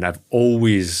happened, I've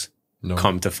always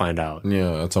come to find out.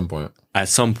 Yeah, at some point. At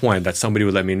some point that somebody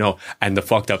would let me know. And the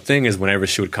fucked up thing is whenever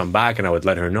she would come back and I would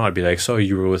let her know, I'd be like, so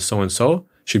you were with so-and-so?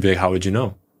 She'd be like, how would you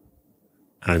know?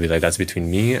 And I'd be like, that's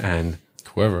between me and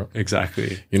whoever.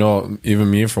 Exactly. You know, even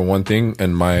me, for one thing,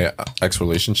 in my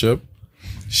ex-relationship,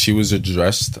 she was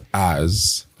addressed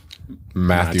as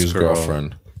Matthew's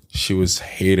girlfriend. She was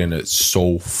hating it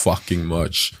so fucking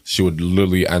much. She would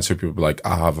literally answer people like,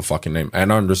 I have a fucking name.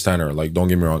 And I understand her. Like, don't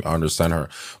get me wrong, I understand her.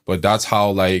 But that's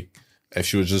how, like, if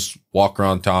she would just walk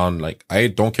around town, like, I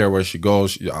don't care where she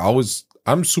goes.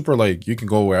 I'm super like, you can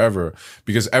go wherever.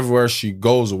 Because everywhere she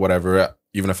goes or whatever,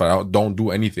 even if I don't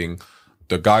do anything,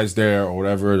 the guys there or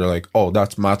whatever, they're like, oh,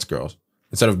 that's Matt's girl.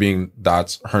 Instead of being,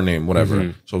 that's her name,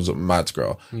 whatever. So it was Matt's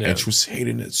girl. Yeah. And she was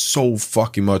hating it so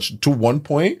fucking much. To one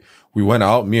point, we went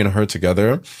out, me and her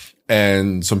together,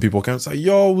 and some people came and say,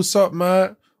 yo, what's up,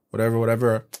 Matt?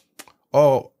 Whatever.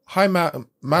 Oh, hi,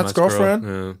 Matt's girlfriend.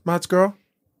 Yeah. Matt's girl.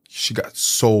 She got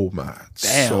so mad.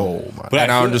 Damn. So mad. But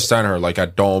and I understand her. Like, I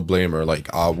don't blame her.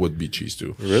 Like, I would be cheese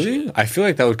too. Really? I feel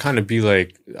like that would kind of be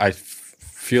like, I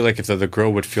feel like if the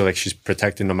girl would feel like she's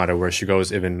protected no matter where she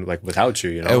goes, even like without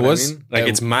you, you know what I mean? Like,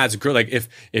 it's Matt's girl. Like,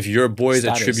 if your boys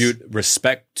attribute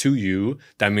respect to you,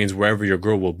 that means wherever your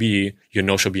girl will be, you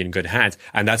know she'll be in good hands.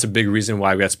 And that's a big reason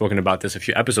why we had spoken about this a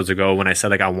few episodes ago when I said,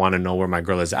 like, I want to know where my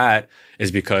girl is at,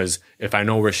 is because if I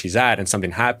know where she's at and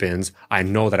something happens, I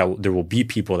know that there will be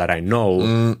people that I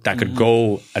know that could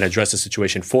go and address the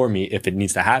situation for me if it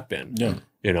needs to happen. Yeah.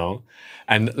 You know?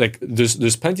 And like,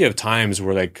 there's plenty of times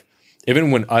where, like,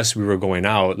 even when we were going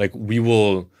out, like, we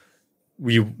won't,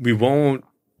 you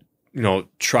know,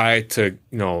 try to,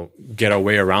 you know, get our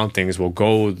way around things. We'll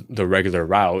go the regular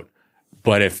route.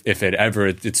 But if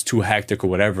it's too hectic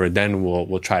or whatever, then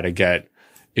we'll try to get,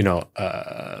 you know,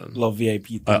 little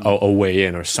VIP a way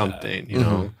in or something, you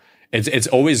know. It's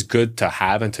always good to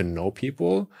have and to know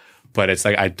people, but it's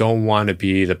like, I don't want to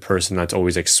be the person that's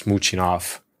always like smooching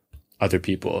off other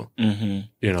people,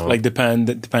 you know, like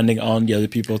depending on the other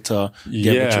people to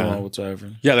get what you want,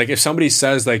 whatsoever. Yeah, like if somebody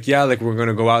says like, yeah, like we're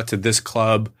gonna go out to this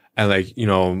club and like, you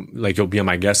know, like you'll be on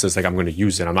my guest list, like I'm gonna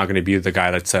use it. I'm not gonna be the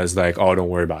guy that says like, oh, don't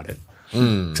worry about it.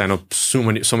 Because I know so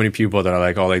many people that are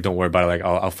like, oh, like don't worry about it. Like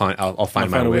I'll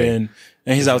find my way. And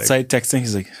he's outside texting.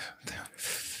 He's like, damn,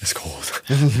 it's cold.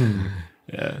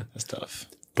 Yeah, that's tough.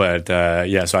 But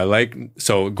yeah,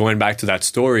 so going back to that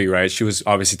story, right? She was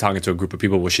obviously talking to a group of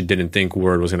people where she didn't think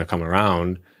word was going to come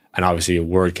around. And obviously a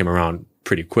word came around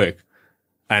pretty quick.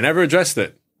 I never addressed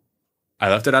it. I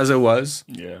left it as it was.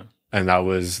 Yeah. And that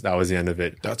was the end of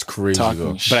it. That's crazy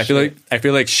though. But I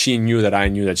feel like she knew that I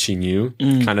knew that she knew,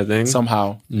 kind of thing.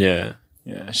 Somehow. Yeah.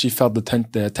 Yeah. She felt the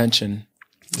tension.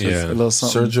 Yeah. A little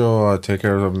something. Sergio, take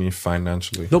care of me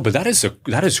financially. No, but that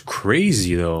is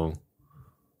crazy though.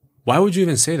 Why would you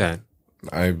even say that?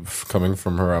 Coming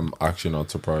from her, I'm actually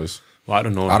not surprised. Well, I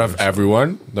don't know. Out of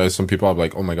everyone, there's some people I'm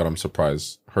like, oh my God, I'm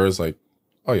surprised. Hers like,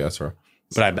 oh yeah, it's her.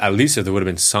 But at least if there would have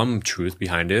been some truth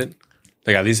behind it,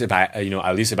 like at least if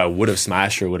I would have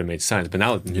smashed her, it would have made sense. But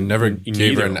now you never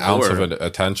gave her an ounce of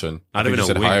attention. Not even you a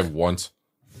said wink. hi once.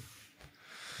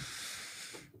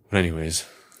 But anyways,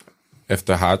 if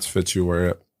the hats fit you, wear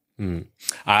it.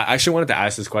 I actually wanted to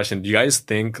ask this question. Do you guys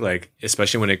think, like,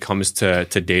 especially when it comes to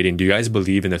dating, do you guys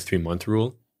believe in the 3-month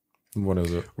rule? What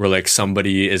is it? Where like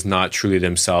somebody is not truly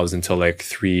themselves until like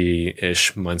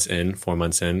 3-ish months in, 4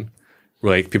 months in.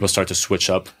 Where like people start to switch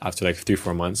up after like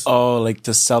 3-4 months. Oh, like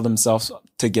to sell themselves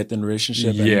to get in a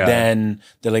relationship. Yeah. And then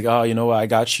they're like, oh, you know what? I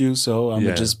got you. So I'm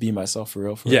going to just be myself for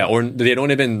real. Yeah. Or they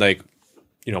don't even like,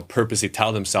 you know, purposely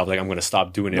tell themselves like, I'm going to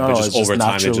stop doing it. But just over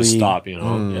time, they just stop, you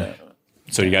know? Yeah.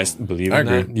 So you guys believe in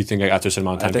that? You think like after a certain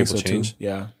amount of time people change? Too.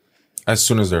 Yeah. As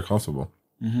soon as they're comfortable.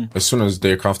 As soon as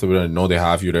they're comfortable and know they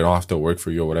have you, they don't have to work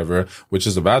for you or whatever, which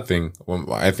is a bad thing.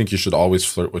 I think you should always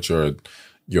flirt with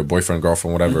your boyfriend,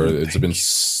 girlfriend, whatever. It's been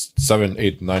 7,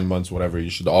 8, 9 months, whatever. You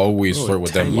should always flirt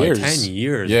with them. Like 10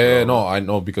 years. Yeah, no, I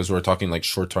know, because we're talking like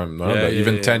short term.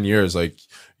 Even 10 years, like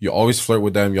you always flirt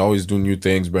with them. You always do new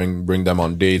things, bring them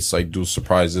on dates, like do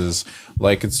surprises.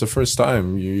 Like it's the first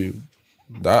time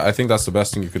I think that's the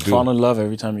best thing you could do. Fall in love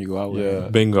every time you go out with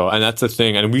them. Bingo. And that's the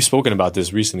thing. And we've spoken about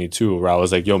this recently too, where I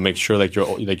was like, yo, make sure like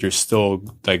you're still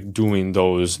like doing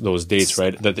those dates,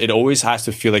 right? That it always has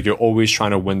to feel like you're always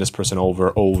trying to win this person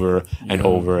over and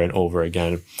over and over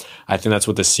again. I think that's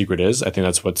what the secret is. I think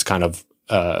that's what's kind of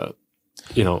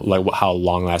you know, like how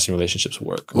long lasting relationships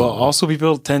work. Well, also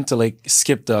people tend to like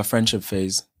skip the friendship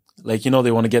phase. Like, you know,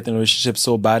 they want to get in a relationship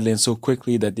so badly and so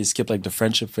quickly that they skip like the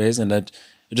friendship phase, and that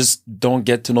you just don't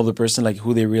get to know the person like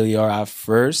who they really are at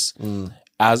first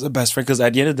as a best friend. Because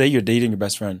at the end of the day, you're dating your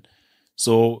best friend.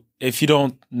 So if you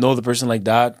don't know the person like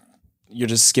that, you're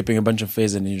just skipping a bunch of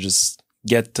phases and you just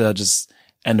get to just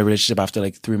end the relationship after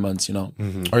like 3 months, you know?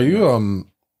 Are you,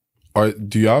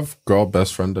 do you have girl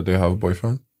best friend that they have a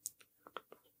boyfriend?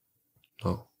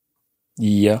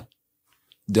 Yeah.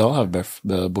 They all have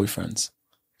boyfriends.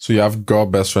 So you have girl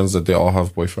best friends that they all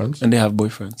have boyfriends? And they have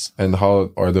boyfriends. And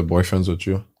how are the boyfriends with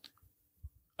you?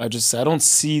 I don't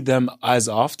see them as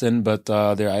often, but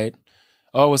they're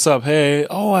oh, what's up? Hey,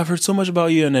 oh, I've heard so much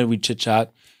about you. And then we chit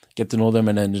chat, get to know them.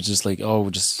 And then it's just like, oh,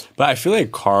 But I feel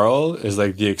like Carl is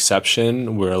like the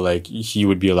exception where like he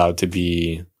would be allowed to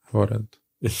be. Wouldn't.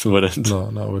 Wouldn't. No,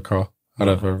 not with Carl. Out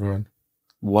of everyone.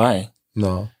 Why?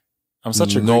 No. I'm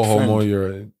such a great no friend. homo,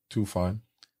 you're too fine.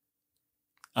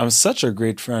 I'm such a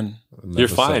great friend. You're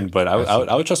fine, but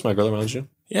I would trust my girl around you.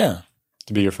 Yeah.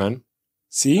 To be your friend.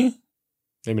 See?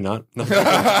 Maybe not. No.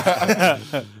 I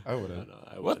wouldn't.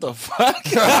 What the fuck?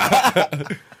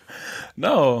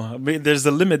 No, I mean, there's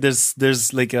a limit.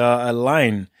 There's like a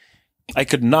line. I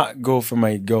could not go for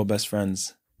my girl best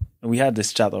friends. And we had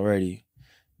this chat already.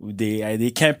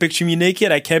 They can't picture me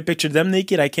naked. I can't picture them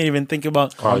naked. I can't even think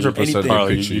about 100% anything. Carl,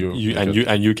 picture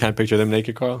you can't picture them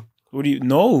naked, Carl? What do you?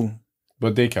 No.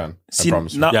 But they can. See, I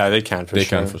promise you. not- Yeah, they can for They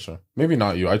sure. can for sure. Maybe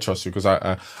not you. I trust you because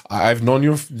I've known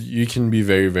you. You can be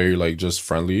very, very like just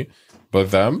friendly. But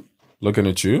them looking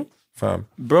at you, fam,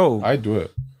 Bro. I do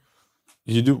it.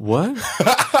 You do what?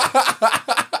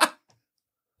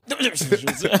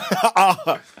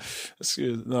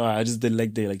 Excuse. No, I just did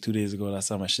leg day like 2 days ago. That's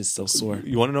how my shit's still sore.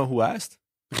 You want to know who asked?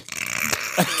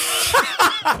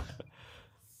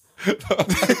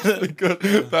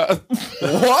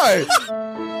 Why?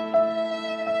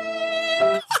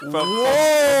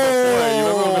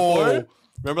 Whoa!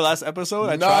 Remember last episode?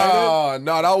 I tried it.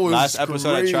 Nah, that was Last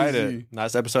episode crazy. I tried it.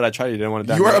 Last episode I tried it. You didn't want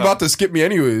to. You were about to skip me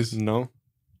anyways. No,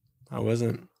 I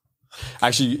wasn't.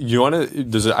 Actually, you want to?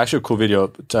 There's actually a cool video.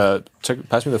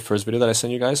 Pass me the first video that I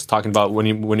sent you guys, talking about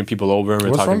winning people over. And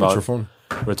What's wrong with your phone?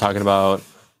 We're talking about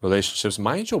relationships.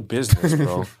 Mind your business,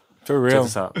 bro. For real.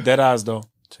 this out. Dead ass though.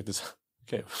 Check this out.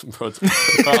 Okay, bro,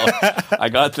 Carl, I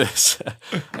got this.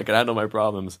 I can handle my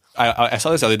problems. I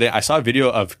saw this the other day. I saw a video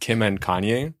of Kim and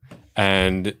Kanye,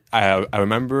 and I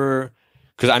remember,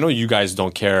 because I know you guys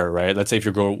don't care, right? Let's say if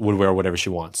your girl would wear whatever she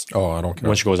wants Oh, I don't care.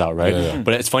 when she goes out, right? Yeah.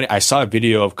 But it's funny. I saw a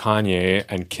video of Kanye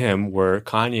and Kim where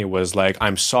Kanye was like,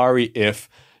 "I'm sorry if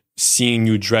seeing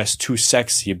you dressed too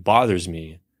sexy bothers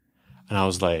me," and I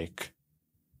was like,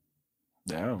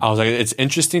 Damn. it's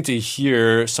interesting to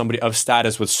hear somebody of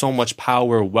status with so much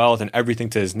power, wealth, and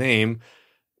everything to his name.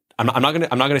 I'm not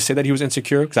gonna say that he was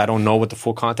insecure because I don't know what the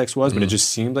full context was, but it just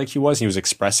seemed like he was. He was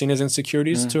expressing his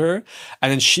insecurities to her,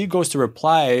 and then she goes to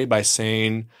reply by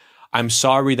saying, "I'm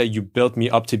sorry that you built me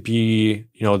up to be,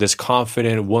 this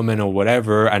confident woman or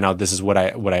whatever, and now this is what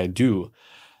I do."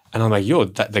 And I'm like, yo,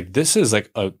 this is like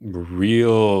a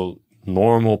real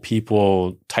normal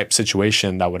people type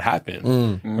situation that would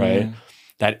happen, right?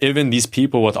 That even these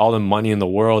people with all the money in the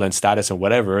world and status and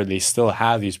whatever, they still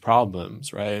have these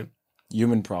problems, right?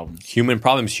 Human problems. Human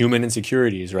problems, human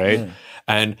insecurities, right?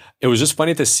 And it was just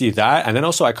funny to see that. And then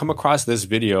also I come across this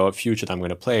video of Future that I'm going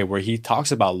to play where he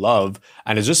talks about love.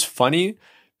 And it's just funny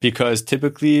because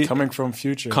typically Coming from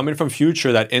Future.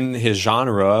 that in his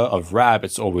genre of rap,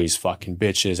 it's always fucking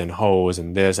bitches and hoes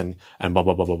and this and blah,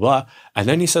 blah, blah, blah, blah. And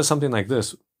then he says something like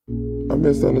this. I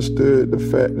misunderstood the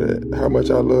fact that how much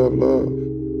I love love.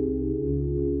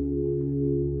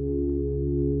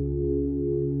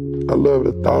 I love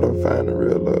the thought of finding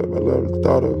real love. I love the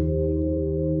thought of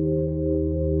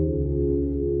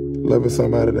loving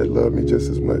somebody that loved me just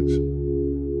as much.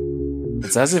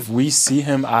 It's as if we see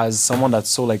him as someone that's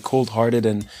so like cold-hearted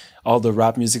and all the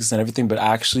rap music and everything, but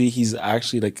actually he's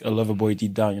actually like a lover boy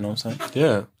deep down. You know what I'm saying?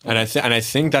 Yeah, and I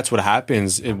think that's what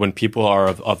happens when people are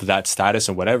of that status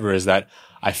and whatever, is that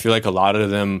I feel like a lot of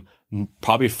them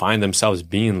probably find themselves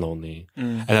being lonely,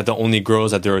 and that the only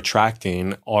girls that they're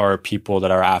attracting are people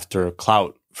that are after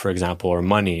clout, for example, or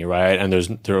money, right? And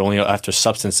they're only after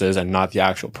substances and not the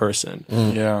actual person.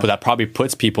 Yeah. But that probably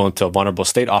puts people into a vulnerable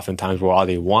state oftentimes where all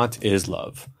they want is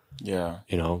love. Yeah.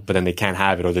 But then they can't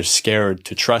have it, or they're scared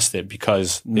to trust it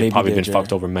because they've Maybe probably been they're-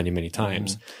 fucked over many, many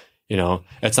times.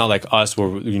 It's not like us where,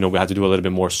 we have to do a little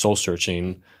bit more soul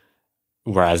searching,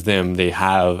 whereas them, they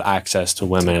have access to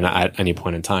women at any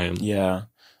point in time. Yeah.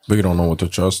 But you don't know what to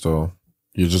trust though.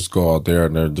 You just go out there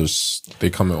and they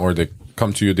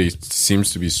come to you. They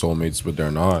seems to be soulmates, but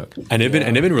they're not. And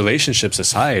even relationships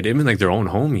aside, even like their own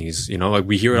homies, like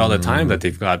we hear it all the time that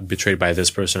they've got betrayed by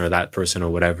this person or that person or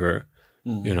whatever,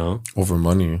 Over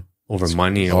money. over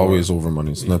money. Always over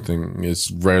money. It's nothing. It's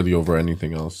rarely over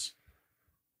anything else.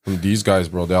 And these guys,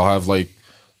 bro, they'll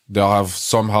have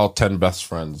somehow 10 best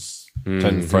friends,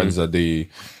 10 friends that they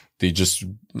just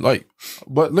like.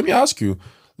 But let me ask you,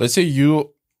 let's say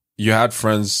you you had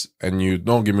friends, and you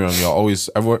don't get me wrong, you always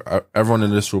everyone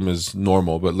in this room is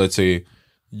normal, but let's say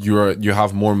you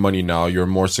have more money now, you're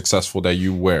more successful than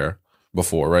you were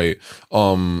before, right?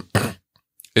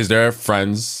 Is there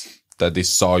friends that they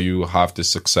saw you have this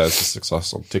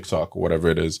success on TikTok or whatever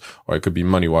it is, or it could be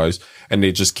money wise, and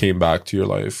they just came back to your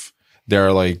life?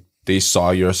 They're like, they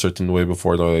saw you a certain way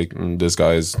before, they're like, this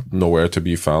guy is nowhere to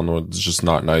be found, or it's just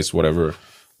not nice, whatever.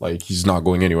 Like, he's not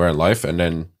going anywhere in life, and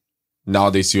then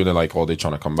now they see you, they're like, oh, they're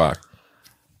trying to come back.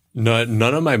 No,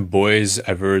 none of my boys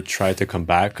ever tried to come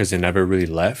back because they never really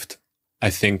left. I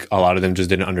think a lot of them just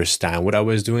didn't understand what I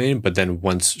was doing. But then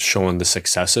once showing the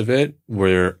success of it,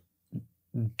 were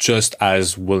just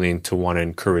as willing to want to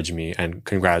encourage me and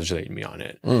congratulate me on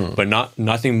it. But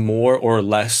nothing more or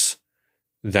less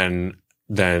than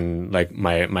like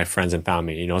my friends and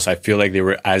family, you know? So I feel like they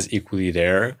were as equally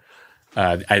there.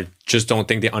 I just don't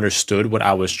think they understood what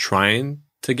I was trying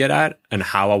to get at and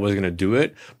how I was going to do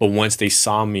it. But once they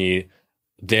saw me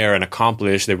there and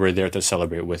accomplished, they were there to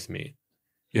celebrate with me,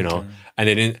 you know?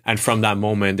 And and from that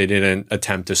moment, they didn't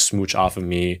attempt to smooch off of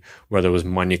me, whether it was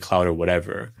money, clout, or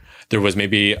whatever. There was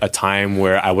maybe a time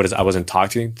where I wasn't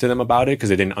talking to them about it because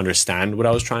they didn't understand what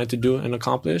I was trying to do and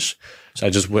accomplish. So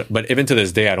but even to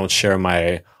this day, I don't share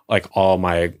all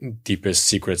my deepest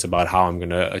secrets about how I'm going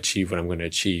to achieve what I'm going to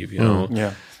achieve, you know?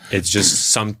 Yeah. It's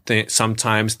just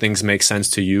sometimes things make sense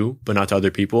to you, but not to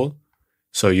other people.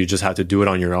 So you just have to do it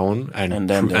on your own and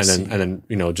then,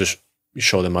 you know, just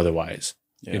show them otherwise,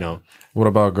 you know? What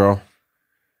about a girl?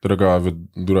 Did a girl ever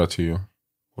do that to you?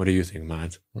 What do you think,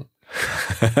 Matt?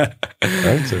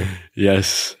 Answer.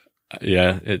 Yes.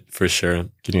 Yeah, for sure.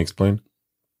 Can you explain?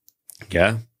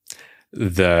 Yeah.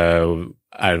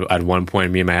 At one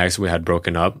point, me and my ex, we had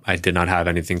broken up. I did not have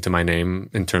anything to my name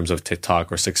in terms of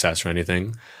TikTok or success or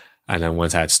anything. And then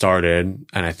once I had started,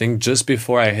 and I think just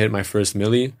before I hit my first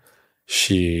milli,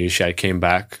 she had came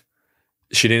back.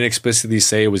 She didn't explicitly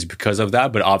say it was because of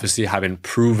that, but obviously having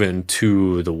proven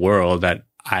to the world that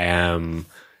I am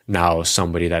now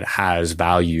somebody that has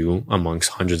value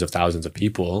amongst hundreds of thousands of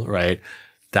people, right?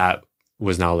 That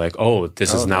was now like, oh,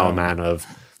 this is now a man of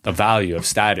value, of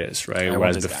status, right?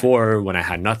 Whereas before, when I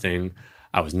had nothing,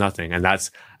 I was nothing. And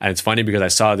it's funny because I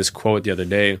saw this quote the other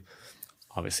day,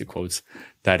 obviously quotes,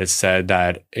 that it said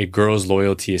that a girl's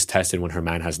loyalty is tested when her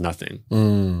man has nothing.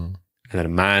 And that a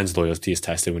man's loyalty is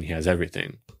tested when he has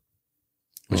everything,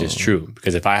 which is true.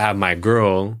 Because if I have my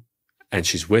girl and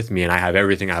she's with me and I have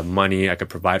everything, I have money, I could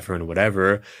provide for her and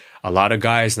whatever, a lot of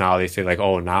guys now, they feel like,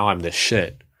 oh, now I'm the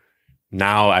shit.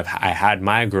 Now I had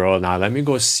my girl. Now let me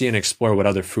go see and explore what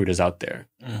other fruit is out there,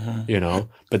 you know?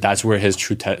 But that's where his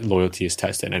true loyalty is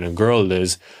tested. And a girl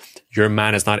is, your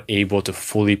man is not able to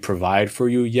fully provide for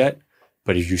you yet.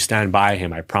 But if you stand by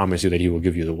him, I promise you that he will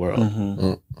give you the world,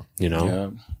 you know? Yeah.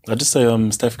 I'll just say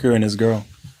Steph Curry and his girl.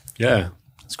 Yeah.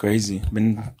 It's crazy.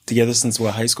 Been together since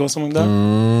high school or something like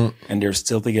that? And they're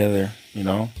still together, you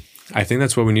know? I think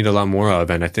that's what we need a lot more of.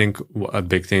 And I think a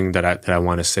big thing that I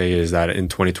want to say is that in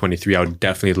 2023, I would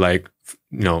definitely like,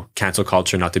 you know, cancel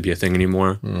culture not to be a thing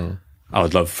anymore. I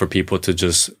would love for people to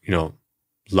just, you know,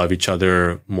 love each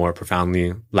other more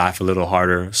profoundly, laugh a little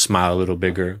harder, smile a little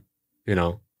bigger, you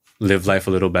know, live life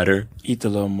a little better. Eat a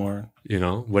little more. You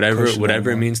know,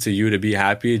 whatever it means to you to be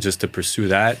happy, just to pursue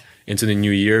that into the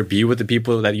new year. Be with the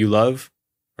people that you love,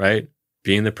 right?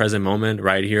 Be in the present moment,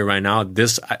 right here, right now.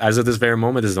 As of this very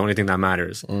moment, this is the only thing that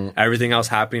matters. Everything else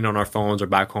happening on our phones or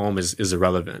back home is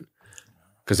irrelevant.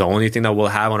 Because the only thing that we'll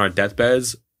have on our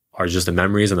deathbeds are just the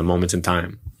memories and the moments in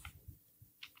time.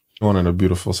 You wanted a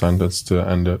beautiful sentence to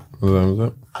end it. Was that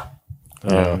it?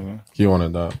 Yeah, you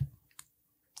wanted that.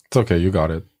 It's okay, you got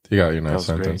it. You got your nice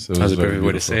sentence. That was a perfect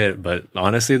way to say it. But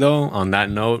honestly, though, on that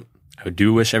note, I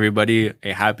do wish everybody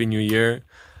a happy new year.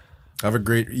 Have a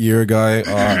great year, guy.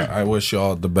 I wish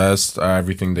y'all the best.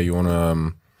 Everything that you want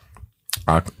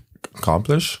to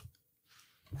accomplish.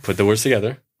 Put the words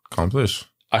together. Accomplish.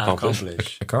 Yeah,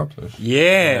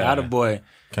 attaboy.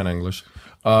 Kind of English.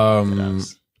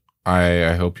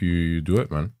 I hope you do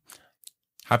it, man.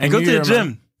 Happy New Year, to the gym.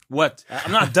 Man. What?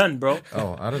 I'm not done, bro.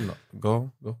 Oh, I don't know.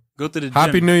 Go. Go to the gym.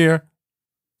 Happy New Year.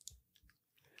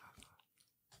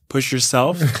 Push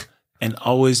yourself and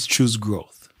always choose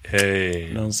growth. Hey.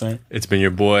 You know what I'm saying? It's been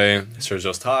your boy,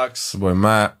 Sergio's Talks. Boy,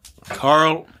 Matt.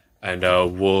 Carl. And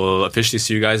we'll officially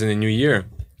see you guys in the new year.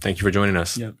 Thank you for joining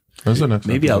us. Yep.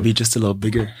 Maybe I'll be just a little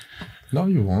bigger. No,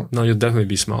 you won't. No, you'll definitely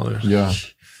be smaller. Yeah.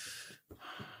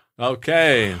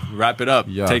 Okay. Wrap it up.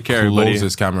 Yeah, take care, everybody. Close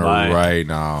this camera right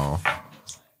now.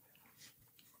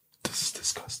 This is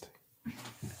disgusting.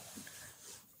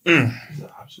 This is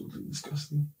absolutely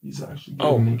disgusting. He's actually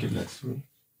getting naked next to me.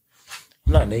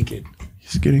 I'm not naked.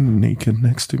 He's getting naked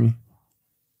next to me.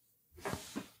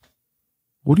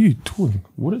 What are you doing?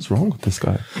 What is wrong with this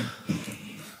guy?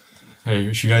 Hey,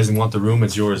 if you guys want the room,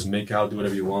 it's yours. Make out, do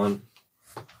whatever you want.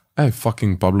 Hey,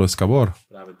 fucking Pablo Escobar.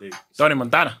 Have a date. Tony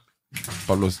Montana.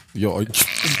 Pablo's... Yo,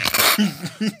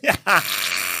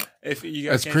 If you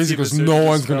guys it's can't crazy see the because surface, no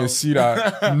one's just going to go. see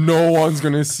that. No one's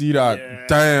going to see that. Yeah.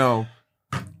 Damn.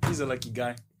 He's a lucky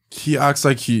guy. He acts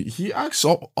like he acts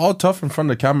all tough in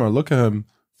front of the camera. Look at him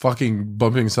fucking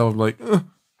bumping himself like...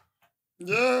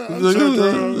 Yeah. So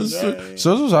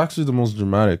this was actually the most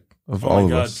dramatic of all Oh my of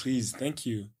God, us. please. Thank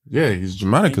you. Yeah, he's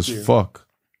dramatic Thank as you. fuck.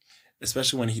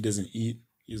 Especially when he doesn't eat.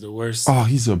 He's the worst. Oh,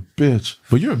 he's a bitch.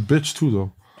 But you're a bitch too,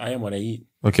 though. I am what I eat.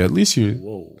 Okay, at least you...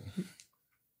 Whoa.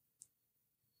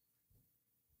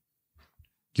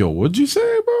 Yo, what'd you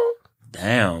say, bro?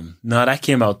 Damn. No, that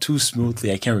came out too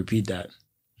smoothly. I can't repeat that.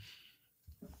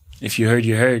 If you heard,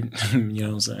 you heard. You know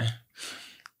what I'm saying?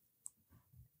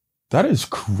 That is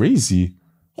crazy.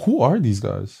 Who are these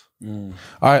guys? All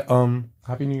right,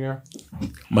 Happy New Year.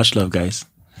 Much love, guys.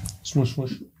 Smush,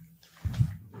 smush.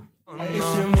 Y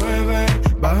se mueve,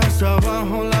 baja hasta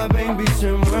abajo, la baby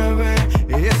se mueve.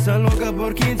 Ella está loca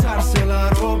por quitarse la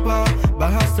ropa,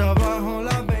 baja hasta abajo, la